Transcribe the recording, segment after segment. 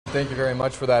Thank you very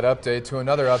much for that update. To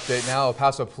another update now, El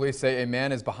Paso police say a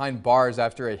man is behind bars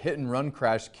after a hit-and-run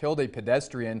crash killed a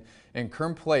pedestrian in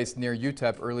Kern Place near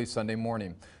UTEP early Sunday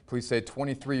morning. Police say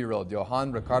 23-year-old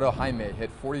Johan Ricardo Jaime hit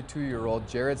 42-year-old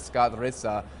Jared Scott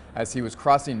Reza as he was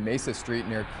crossing Mesa Street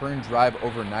near Kern Drive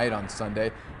overnight on Sunday.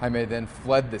 Jaime then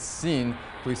fled the scene.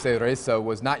 Police say Reza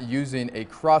was not using a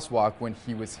crosswalk when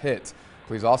he was hit.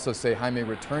 Police also say Jaime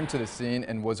returned to the scene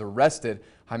and was arrested.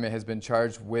 Jaime has been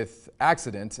charged with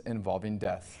accident involving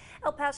death. El Paso